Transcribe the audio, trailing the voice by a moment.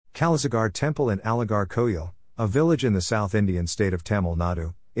Kallalagar Temple in Aligarh Koil, a village in the South Indian state of Tamil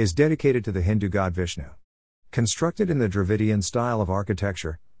Nadu, is dedicated to the Hindu god Vishnu. Constructed in the Dravidian style of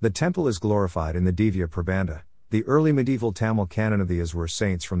architecture, the temple is glorified in the Divya Prabandha, the early medieval Tamil canon of the Iswar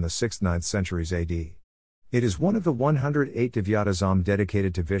saints from the 6th-9th centuries AD. It is one of the 108 Divyatazam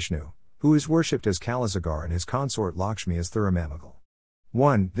dedicated to Vishnu, who is worshipped as Kallalagar and his consort Lakshmi as Thirumamigal.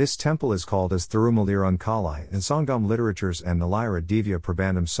 1. This temple is called as Thirumalirun Kallai in Sangam literatures and Nalayara Divya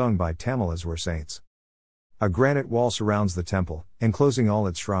Prabandham sung by Tamil Iswar saints. A granite wall surrounds the temple, enclosing all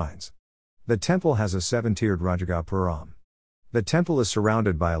its shrines. The temple has a 7-tiered Rajagopuram. The temple is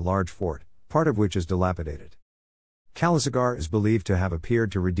surrounded by a large fort, part of which is dilapidated. Kallalagar is believed to have appeared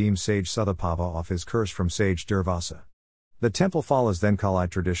to redeem sage Sudapava off his curse from sage Durvasa. The temple follows then Kallai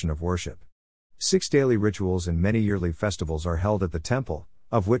tradition of worship. 6 daily rituals and many yearly festivals are held at the temple,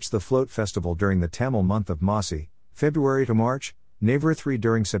 of which the float festival during the Tamil month of Masi, February to March, Navratri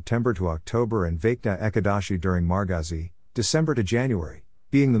during September to October and Vaikna Ekadashi during Margazi, December to January,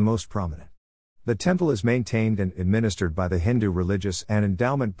 being the most prominent. The temple is maintained and administered by the Hindu Religious and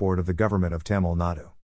Endowment Board of the Government of Tamil Nadu.